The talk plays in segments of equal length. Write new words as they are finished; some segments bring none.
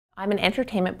I'm an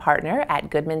entertainment partner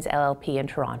at Goodmans LLP in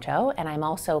Toronto, and I'm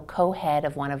also co-head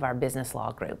of one of our business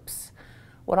law groups.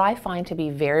 What I find to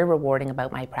be very rewarding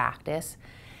about my practice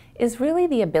is really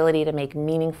the ability to make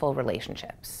meaningful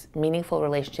relationships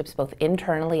both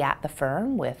internally at the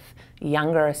firm with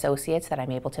younger associates that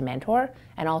I'm able to mentor,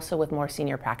 and also with more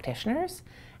senior practitioners,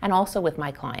 and also with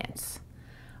my clients.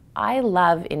 I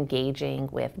love engaging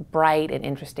with bright and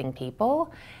interesting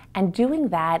people and doing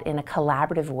that in a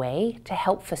collaborative way to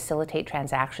help facilitate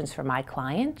transactions for my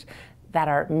client that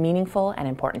are meaningful and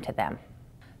important to them.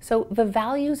 So the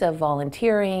values of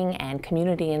volunteering and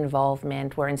community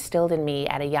involvement were instilled in me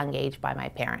at a young age by my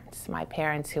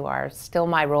parents who are still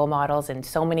my role models in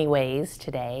so many ways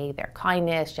today. Their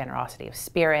kindness, generosity of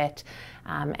spirit,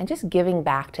 and just giving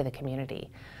back to the community.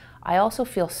 I also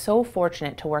feel so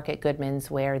fortunate to work at Goodmans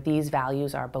where these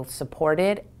values are both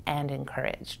supported and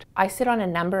encouraged. I sit on a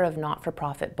number of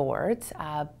not-for-profit boards,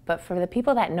 but for the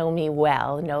people that know me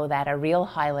well, know that a real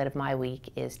highlight of my week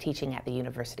is teaching at the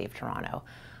University of Toronto.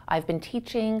 I've been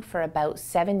teaching for about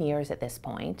 7 years at this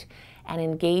point, and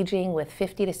engaging with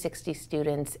 50 to 60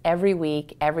 students every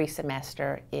week, every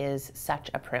semester is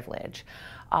such a privilege.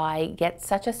 I get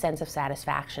such a sense of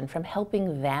satisfaction from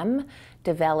helping them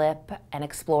develop and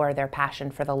explore their passion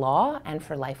for the law and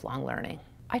for lifelong learning.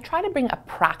 I try to bring a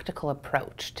practical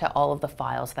approach to all of the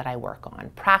files that I work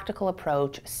on. Practical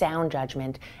approach, sound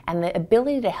judgment, and the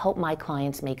ability to help my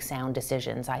clients make sound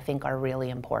decisions I think are really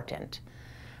important.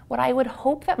 What I would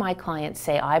hope that my clients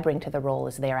say I bring to the role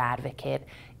as their advocate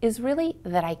is really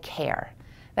that I care.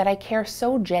 That I care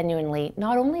so genuinely,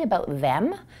 not only about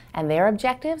them and their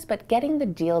objectives, but getting the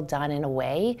deal done in a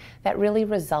way that really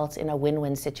results in a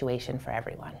win-win situation for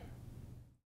everyone.